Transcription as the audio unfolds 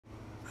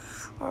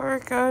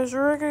Alright guys,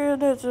 we're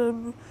gonna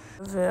to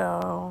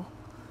Louisville,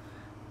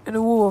 in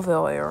the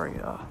Louisville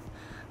area.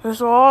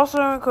 There's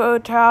also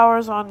include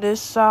towers on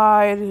this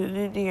side in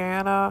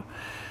Indiana.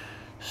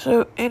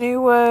 So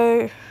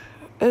anyway,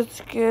 let's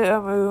get a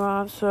move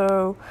on.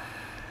 So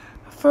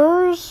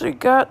first we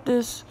got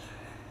this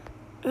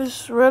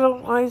red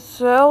and white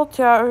cell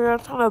tower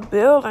that's on a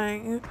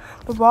building.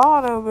 The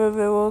bottom of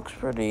it looks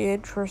pretty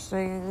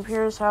interesting. It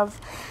appears to have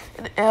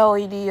an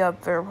LED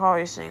up there,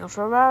 probably single.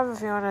 So I have a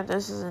feeling that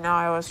this is an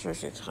iOS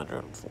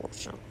 3600,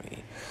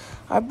 unfortunately.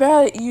 I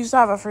bet it used to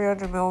have a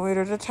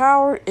 300mm. The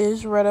tower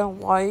is red and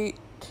white.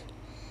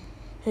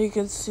 You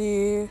can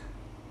see.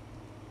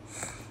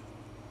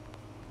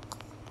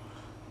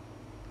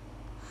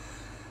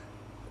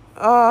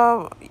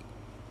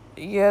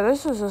 Yeah,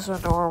 this is just a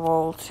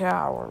normal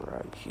tower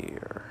right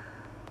here.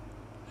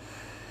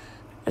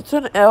 It's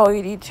an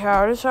LED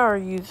tower. This tower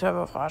used to have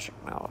a flashing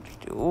melody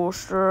dual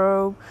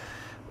strobe.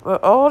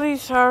 But all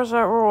these towers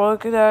that we're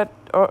looking at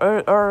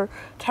are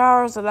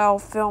towers that I'll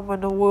film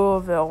in the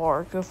Louisville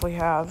arc if we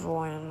have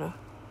one.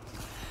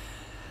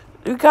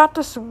 We got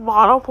this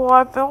monopole.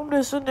 I filmed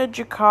this in the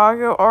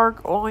Chicago arc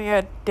only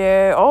at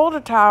day. All the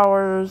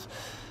towers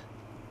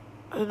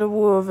in the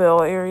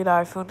Louisville area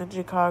that I filmed in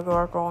Chicago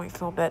arc only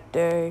filmed that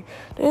day.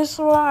 This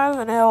one has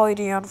an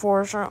LED,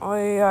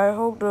 unfortunately. I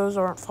hope those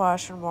aren't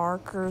flashing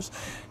markers.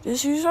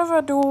 This used to have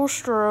a dual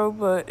strobe,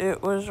 but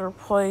it was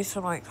replaced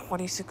in like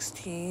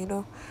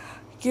 2016.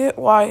 Get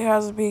why it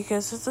has a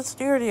beacon since it's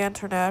near the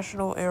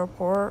international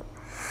airport.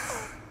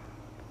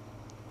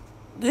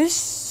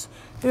 This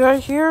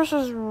right here is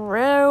this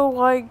red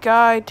white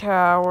guy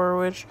tower,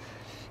 which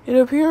it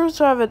appears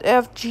to have an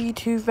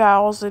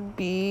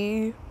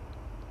FG2000B.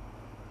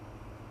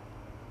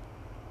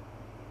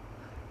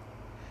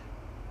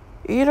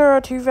 Either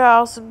a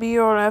 2000B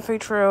or an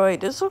FH308.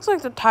 This looks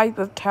like the type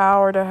of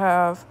tower to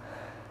have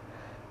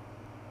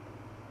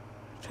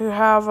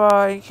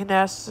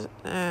incandescent.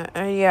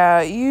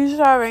 Yeah, it used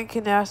to have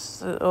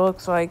incandescent. It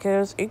looks like it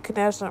has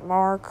incandescent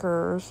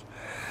markers.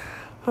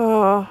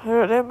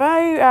 There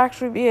may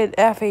actually be an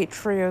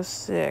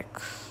FH306.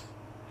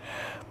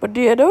 But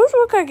yeah, those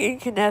look like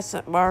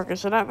incandescent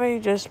markers, so that may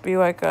just be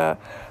like a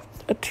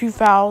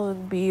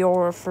 2000B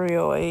or a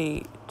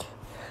 308.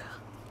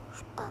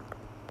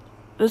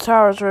 The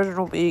tower's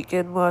original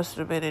beacon must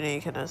have been an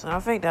incandescent. I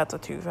think that's a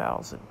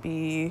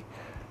 2000B,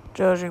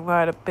 judging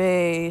by the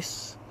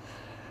base.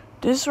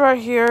 This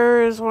right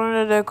here is one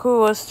of the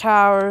coolest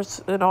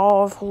towers in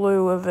all of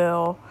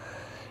Louisville.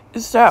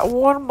 It's that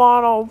one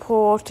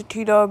monopole to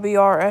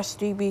TWR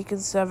SD Beacon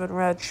 7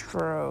 red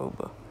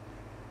strobe.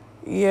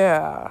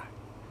 Yeah.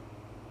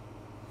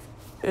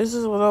 This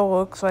is what it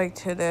looks like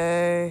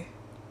today.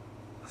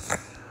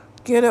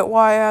 Get it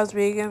why it has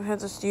beacon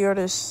had to steer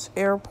this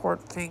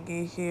airport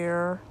thingy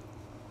here.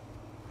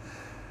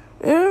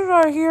 This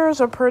right here is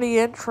a pretty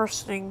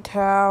interesting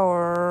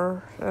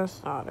tower.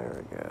 That's not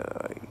very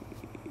good.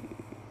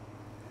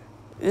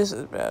 This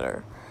is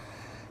better.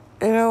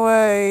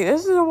 Anyway,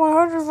 this is a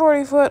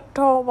 140-foot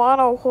tall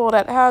monopole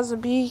that has a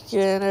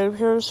beacon. It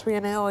appears to be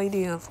an LED,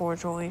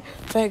 unfortunately.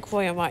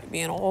 Thankfully, it might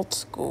be an old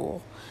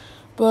school.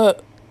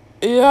 But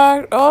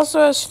yeah, it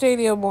also has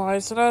stadium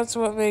lights, so that's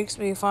what makes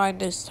me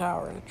find this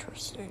tower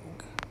interesting.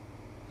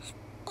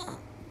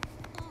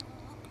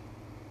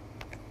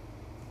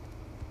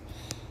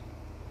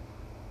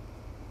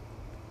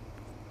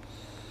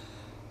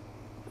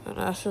 And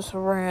that's just a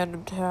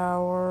random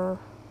tower.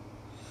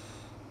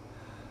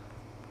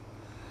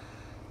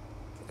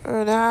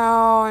 We're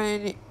now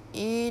in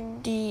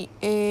Indiana.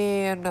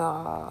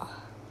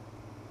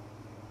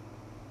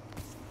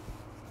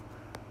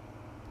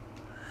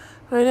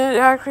 I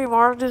didn't actually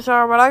mark this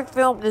tower, but I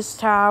filmed this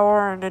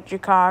tower in the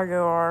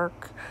Chicago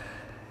arc.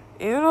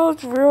 Even though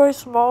it's really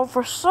small,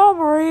 for some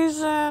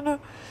reason,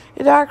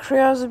 it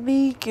actually has a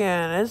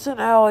beacon. It's an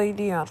LED,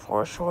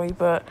 unfortunately,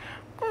 but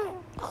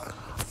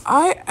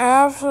I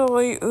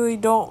absolutely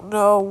don't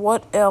know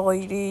what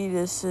LED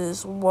this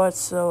is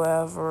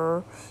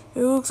whatsoever.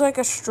 It looks like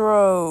a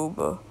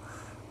strobe.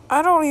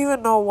 I don't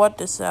even know what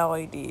this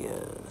LED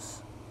is.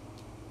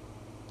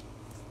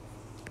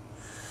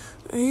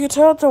 You can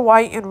tell it's a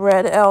white and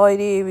red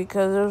LED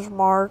because there's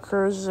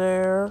markers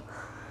there.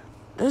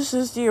 This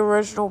is the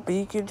original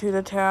beacon to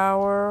the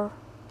tower.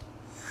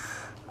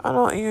 I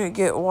don't even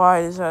get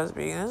why this has a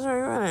beacon. Is there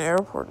even an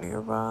airport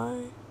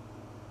nearby?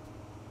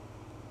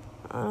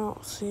 I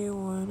don't see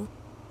one.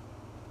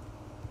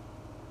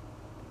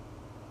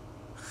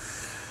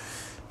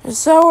 In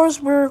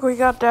Sellersburg, we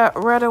got that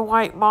red and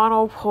white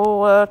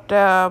monopole at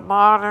the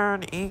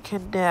modern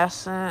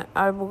incandescent.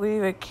 I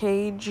believe a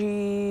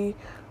KG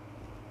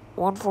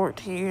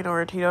 114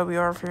 or a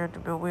TWR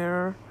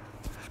 300mm.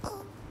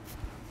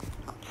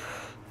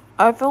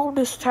 I filmed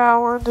this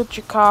tower in the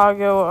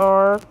Chicago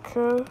arc.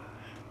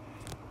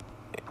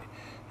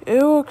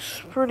 It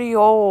looks pretty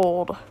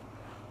old.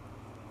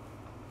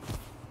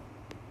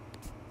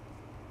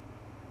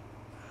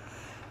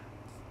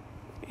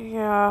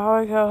 Yeah, I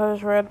like how it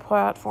has red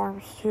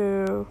platforms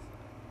too.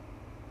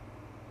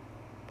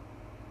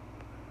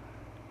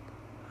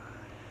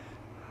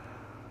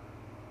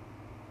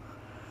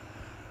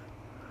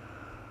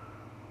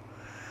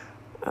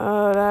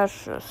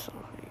 That's just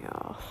something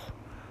else.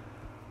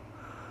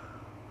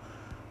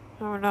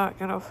 We're not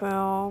gonna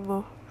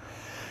film.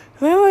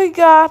 Then we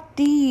got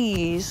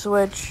these,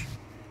 which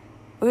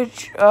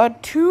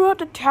two of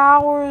the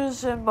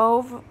towers in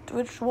both,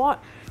 which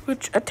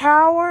a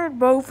tower in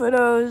both of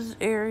those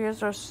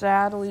areas are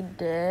sadly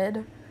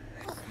dead.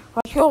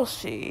 But you'll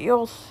see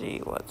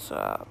what's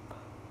up.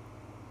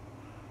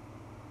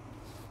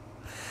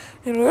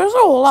 And there's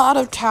a lot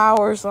of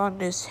towers on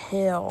this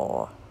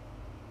hill.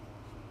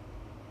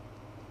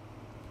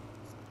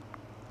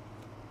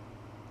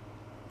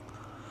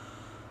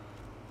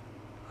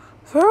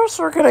 First,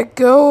 we're gonna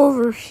go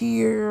over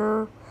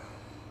here.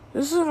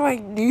 This is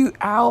like New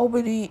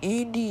Albany,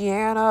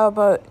 Indiana,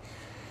 but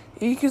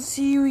you can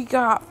see we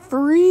got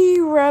 3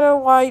 red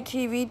and white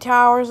TV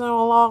towers and a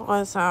long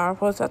lens tower.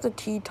 Plus, that's a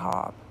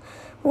T-top.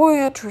 Boy,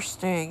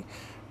 interesting.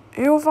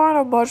 You'll find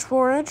a much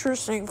more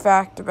interesting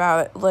fact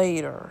about it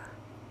later.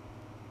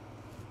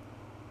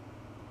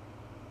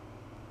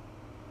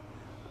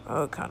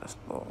 Oh, it kind of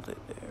spoiled it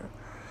there.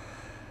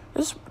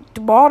 This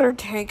water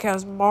tank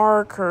has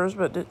markers,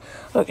 but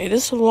okay,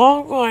 this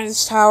long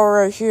lines tower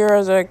right here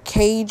is a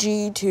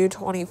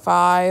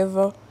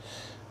KG-225.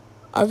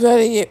 I bet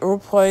it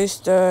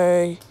replaced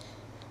a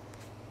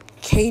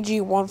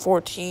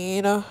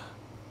KG-114,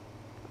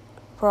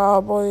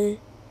 probably.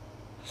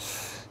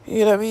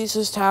 Yeah, that means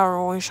this tower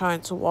only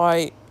shines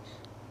white.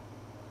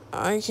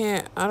 I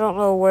don't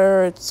know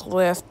where its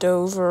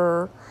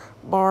leftover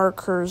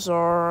markers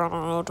are. I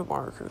don't know what the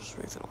markers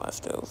are even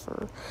left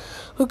over.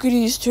 Look at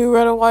these 2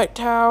 red and white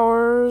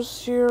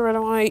towers here, red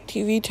and white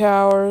TV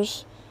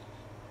towers.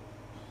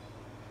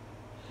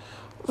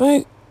 I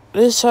think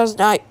this has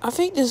night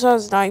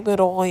mode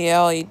only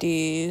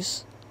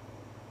LEDs.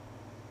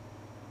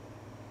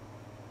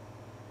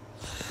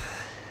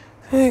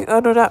 I think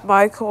under that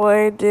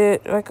microwave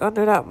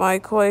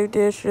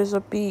dish is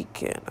a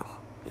beacon.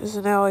 Is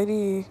an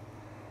LED.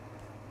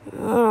 I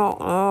don't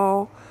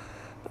know.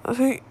 I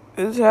think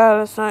it's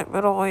had its night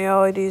mode only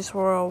LEDs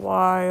for a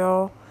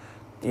while.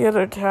 The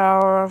other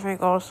tower, I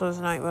think, also has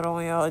night mode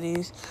only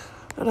LEDs.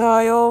 And now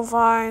you'll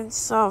find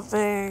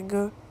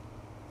something.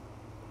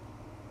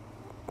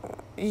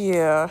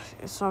 Yeah,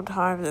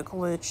 sometimes it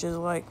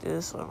glitches like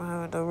this. I'm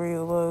having to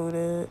reload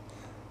it.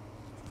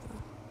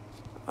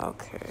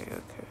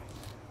 Okay.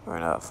 We're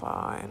not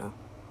fine.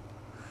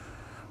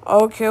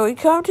 Okay, we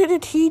come to the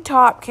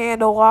T-top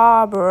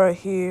candelabra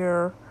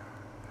here.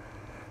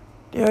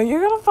 Yeah,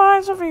 you're gonna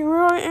find something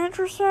really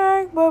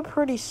interesting, but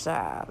pretty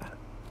sad.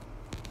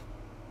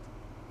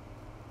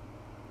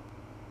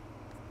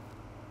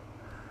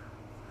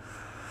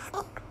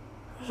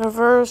 So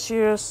first,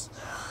 you just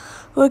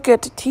look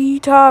at the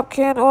T-top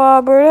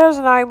candelabra. It has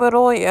night mode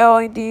only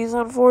LEDs,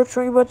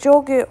 unfortunately, but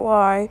you'll get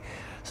why.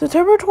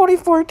 September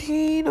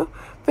 2014,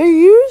 there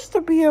used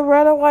to be a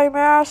red and white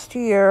mast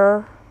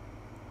here.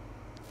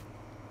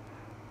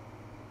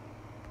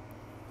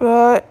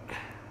 But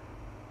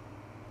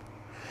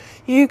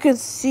you can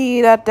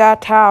see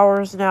that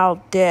tower is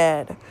now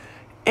dead.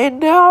 And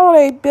now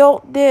they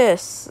built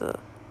this.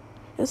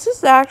 Is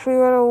this actually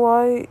red and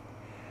white?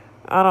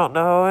 I don't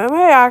know. It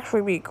may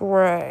actually be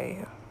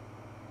gray.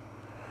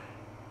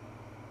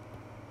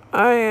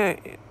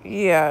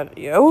 Yeah.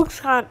 It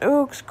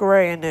looks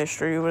gray in this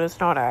tree, but it's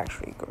not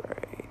actually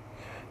gray.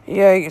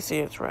 Yeah, you can see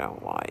it's red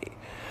and white.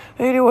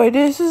 Anyway,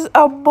 this is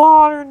a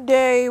modern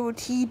day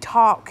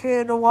T-top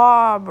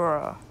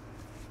candelabra.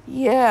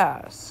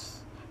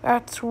 Yes,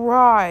 that's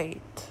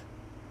right.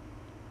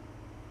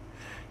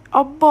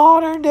 A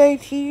modern day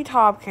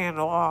T-top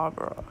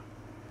candelabra.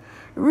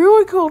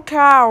 Really cool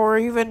tower,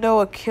 even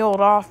though it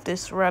killed off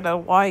this red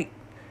and white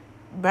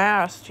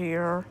mast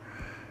here.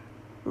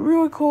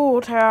 Really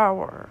cool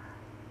tower.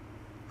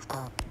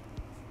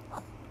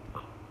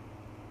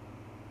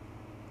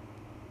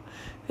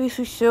 At least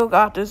we still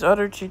got those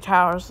other 2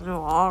 towers in the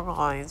long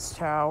lines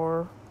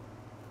tower.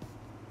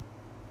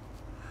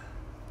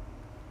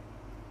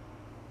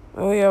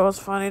 Oh yeah, what's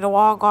funny? The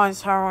long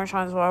lines tower only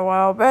shines white. Well,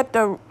 I'll bet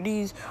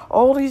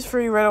all these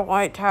 3 red and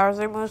white towers,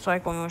 they most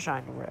likely will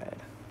shine red.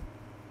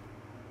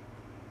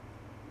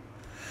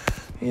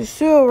 You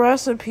still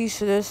rest in peace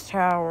to this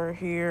tower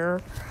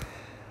here.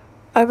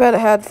 I bet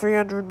it had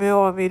 300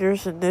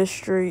 millimeters in this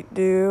street,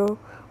 dude.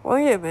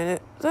 Wait a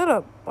minute. Is that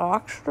a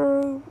box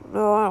strobe?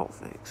 No, I don't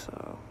think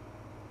so.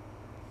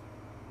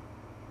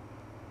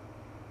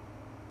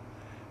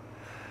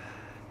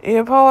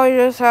 It probably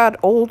just had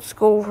old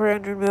school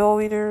 300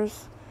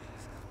 millimeters.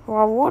 Well,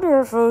 I wonder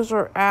if those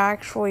are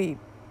actually...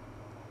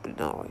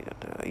 No,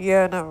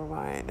 yeah, never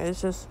mind.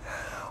 It's just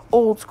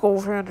old school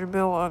 300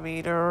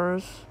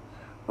 millimeters.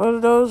 But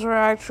if those are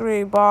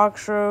actually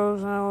box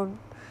strobes, I would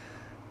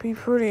be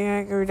pretty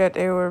angry that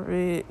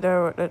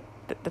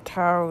that the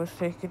tower was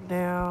taken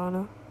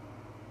down.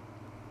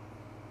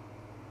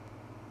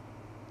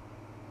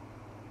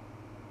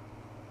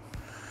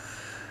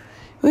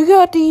 We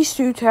got these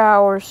 2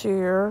 towers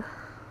here.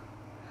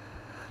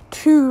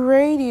 2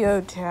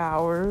 radio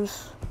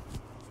towers.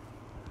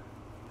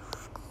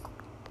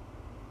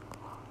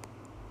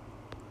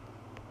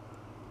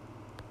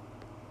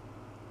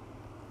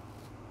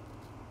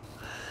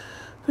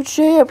 But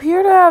they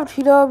appear to have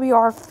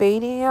TWR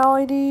fading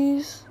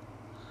LEDs.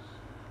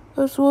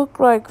 Those look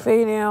like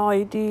fading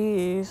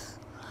LEDs.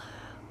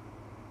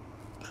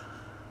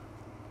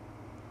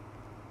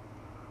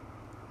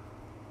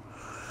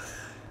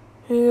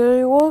 Yeah,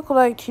 they look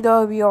like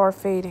TWR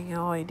fading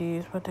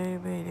LEDs, but they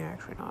may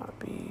actually not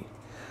be.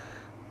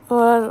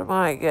 Well, that's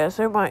my guess.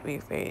 They might be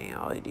fading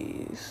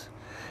LEDs.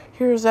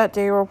 Here's that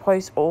they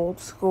replace old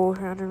school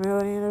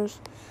 100mm.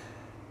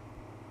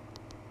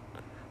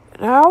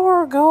 Now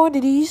we're going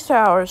to these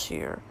towers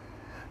here.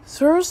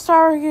 First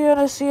tower you're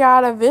gonna see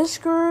out of this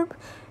group,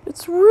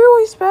 it's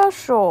really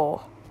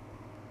special.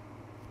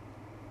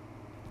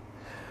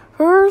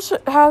 First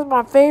has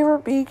my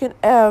favorite beacon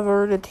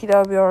ever, the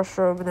TWR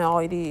strobe and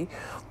LED.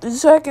 The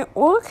second,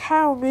 look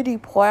how many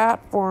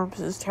platforms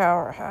this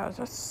tower has.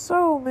 That's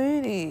so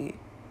many.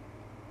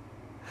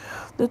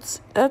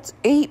 That's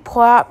 8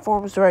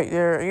 platforms right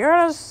there. You're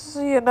gonna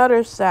see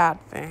another sad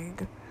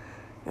thing.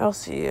 You'll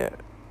see it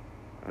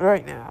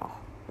right now.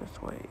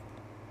 Just wait.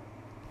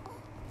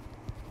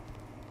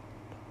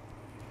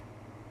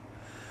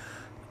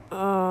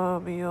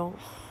 Meals.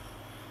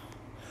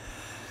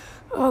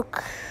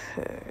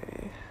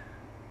 Okay.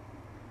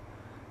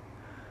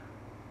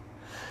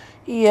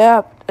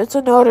 Yep, it's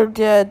another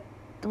dead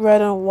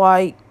red and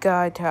white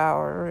guy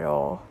tower,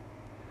 y'all.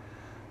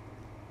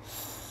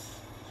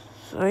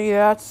 So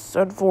yeah, it's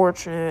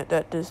unfortunate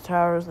that this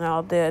tower is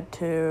now dead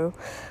too.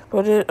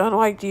 But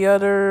unlike the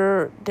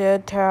other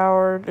dead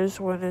tower, this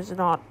one does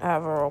not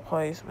have a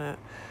replacement.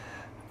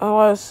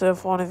 Unless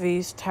if one of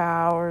these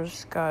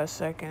towers got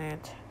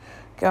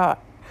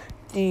got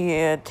the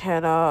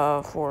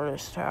antenna for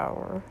this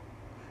tower.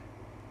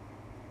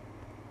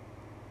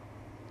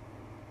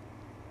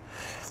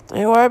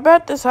 Anyway, I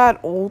bet this had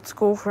old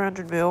school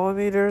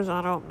 100mm.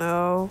 I don't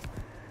know.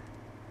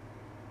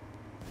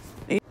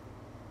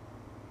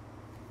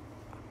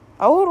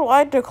 I would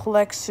like to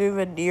collect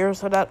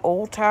souvenirs of that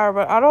old tower,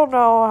 but I don't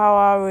know how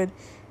I would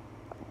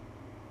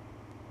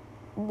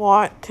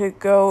want to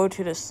go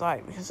to the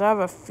site because I have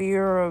a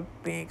fear of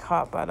being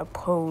caught by the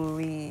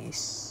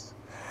police.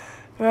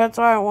 That's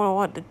why I wouldn't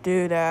want to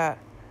do that.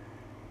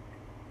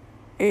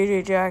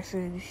 AJ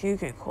Jackson, you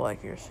can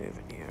collect your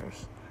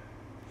souvenirs.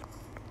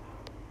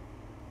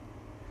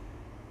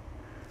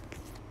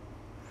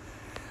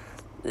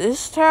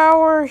 This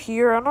tower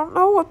here, I don't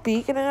know what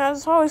beacon it has.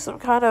 It's probably some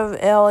kind of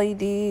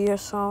LED or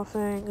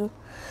something.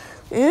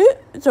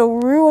 It's a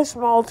really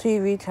small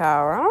TV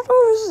tower. I don't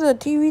know if this is a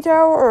TV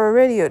tower or a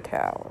radio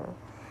tower.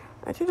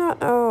 I do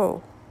not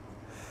know.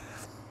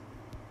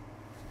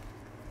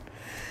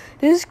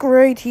 This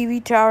gray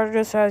TV tower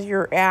just has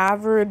your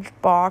average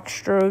box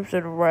strobes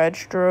and red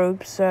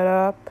strobes set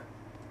up.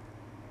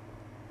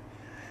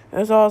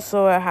 There's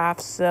also a half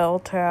cell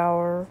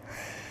tower.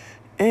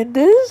 And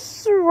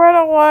this red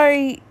and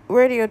white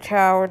radio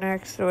tower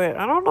next to it,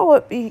 I don't know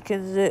what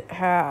beacons it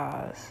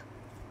has.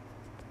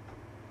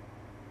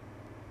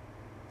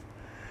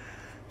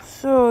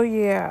 So,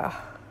 yeah.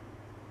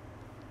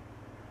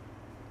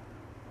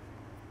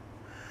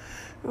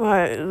 You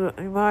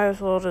might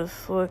as well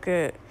just look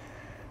at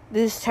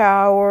this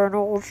tower in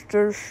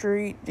Ulster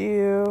Street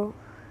view.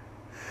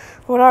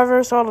 When I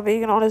first saw the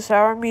beacon on this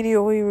tower, I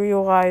immediately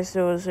realized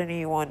it was an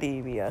E1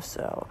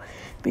 DBSL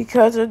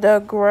because of the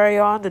gray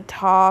on the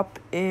top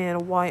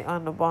and white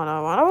on the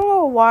bottom. I don't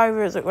know why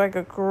there's like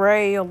a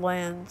gray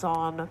lens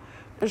on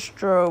the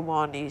strobe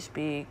on these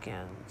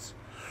beacons.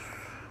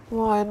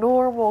 My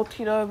normal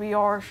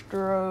TWR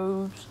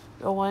strobes,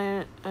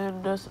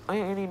 and just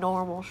any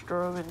normal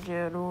strobe in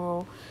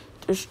general,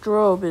 the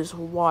strobe is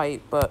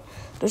white, but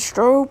the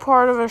strobe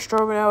part of a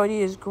strobe LED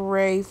is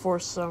gray for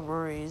some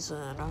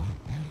reason.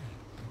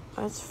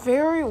 It's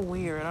very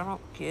weird. I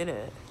don't get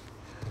it.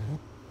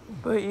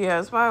 But yeah,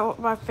 it's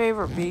my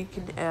favorite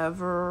beacon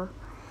ever.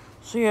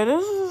 So yeah,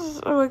 this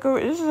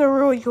is a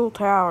really cool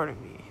tower to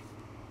me.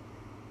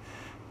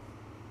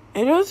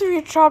 And notice if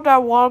you chop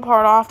that one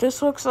part off,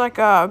 this looks like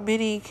a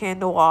mini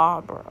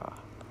candelabra.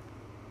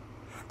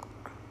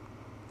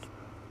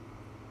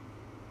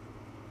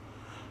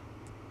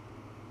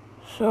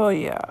 So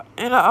yeah,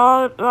 and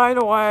by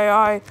the way,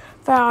 I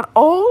found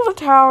all the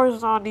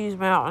towers on these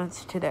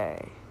mountains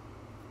today.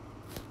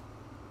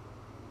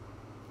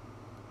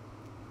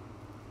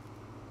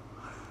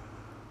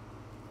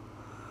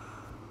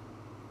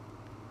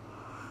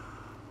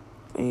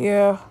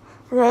 Yeah,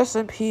 rest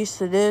in peace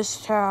to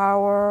this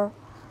tower.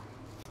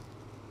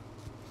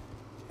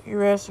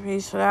 Rest in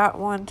peace to that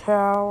one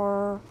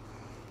tower.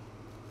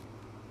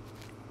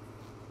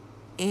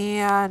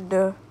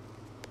 And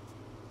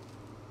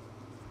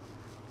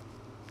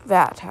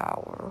that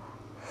tower.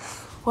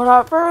 When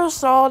I first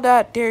saw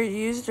that there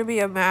used to be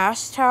a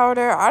mast tower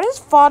there, I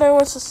just thought it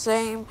was the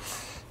same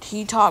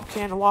T-top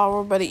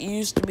candelabra, but it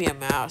used to be a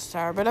mast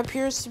tower. But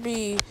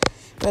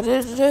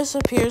this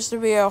appears to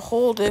be a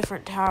whole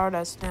different tower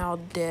that's now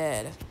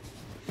dead.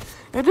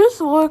 And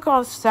just look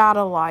on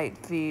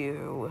satellite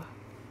view.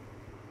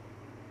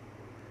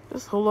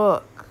 Just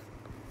look.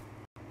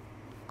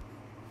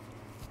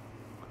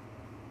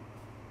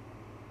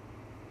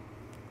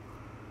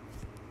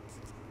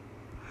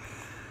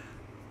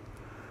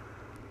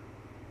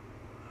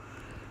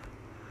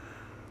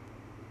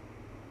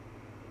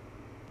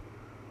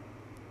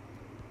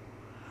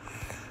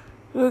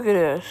 Look at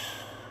this.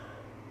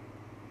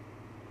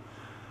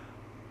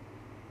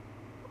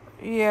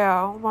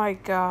 Yeah, oh my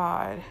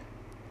god.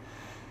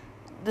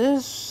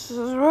 This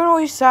is a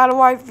really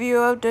satellite view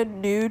of the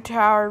new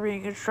tower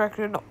being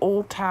constructed and the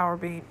old tower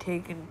being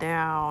taken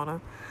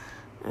down.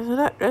 Isn't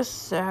that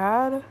just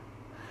sad?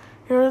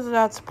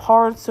 That's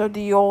parts of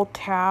the old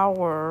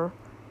tower.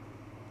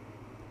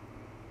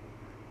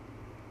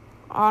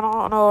 I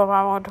don't know if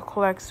I want to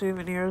collect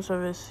souvenirs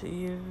of this.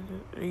 Yeah,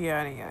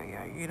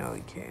 you know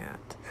you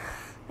can't.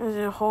 There's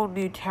a whole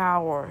new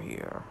tower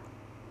here.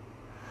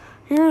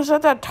 Here's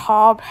that the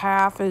top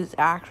half is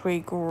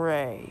actually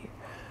gray.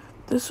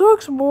 This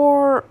looks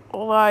more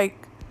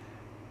like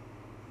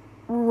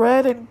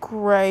red and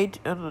gray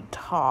in the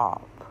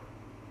top.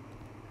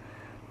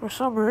 For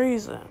some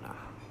reason.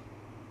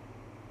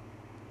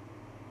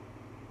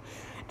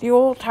 The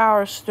old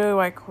tower is still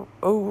like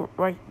over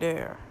right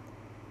there.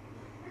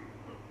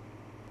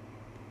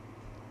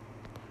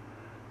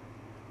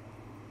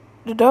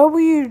 The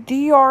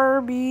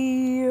WDRB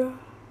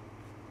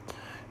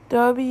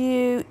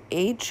WHAS.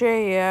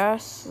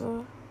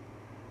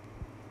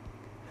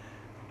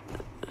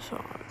 So,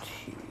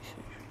 jeez.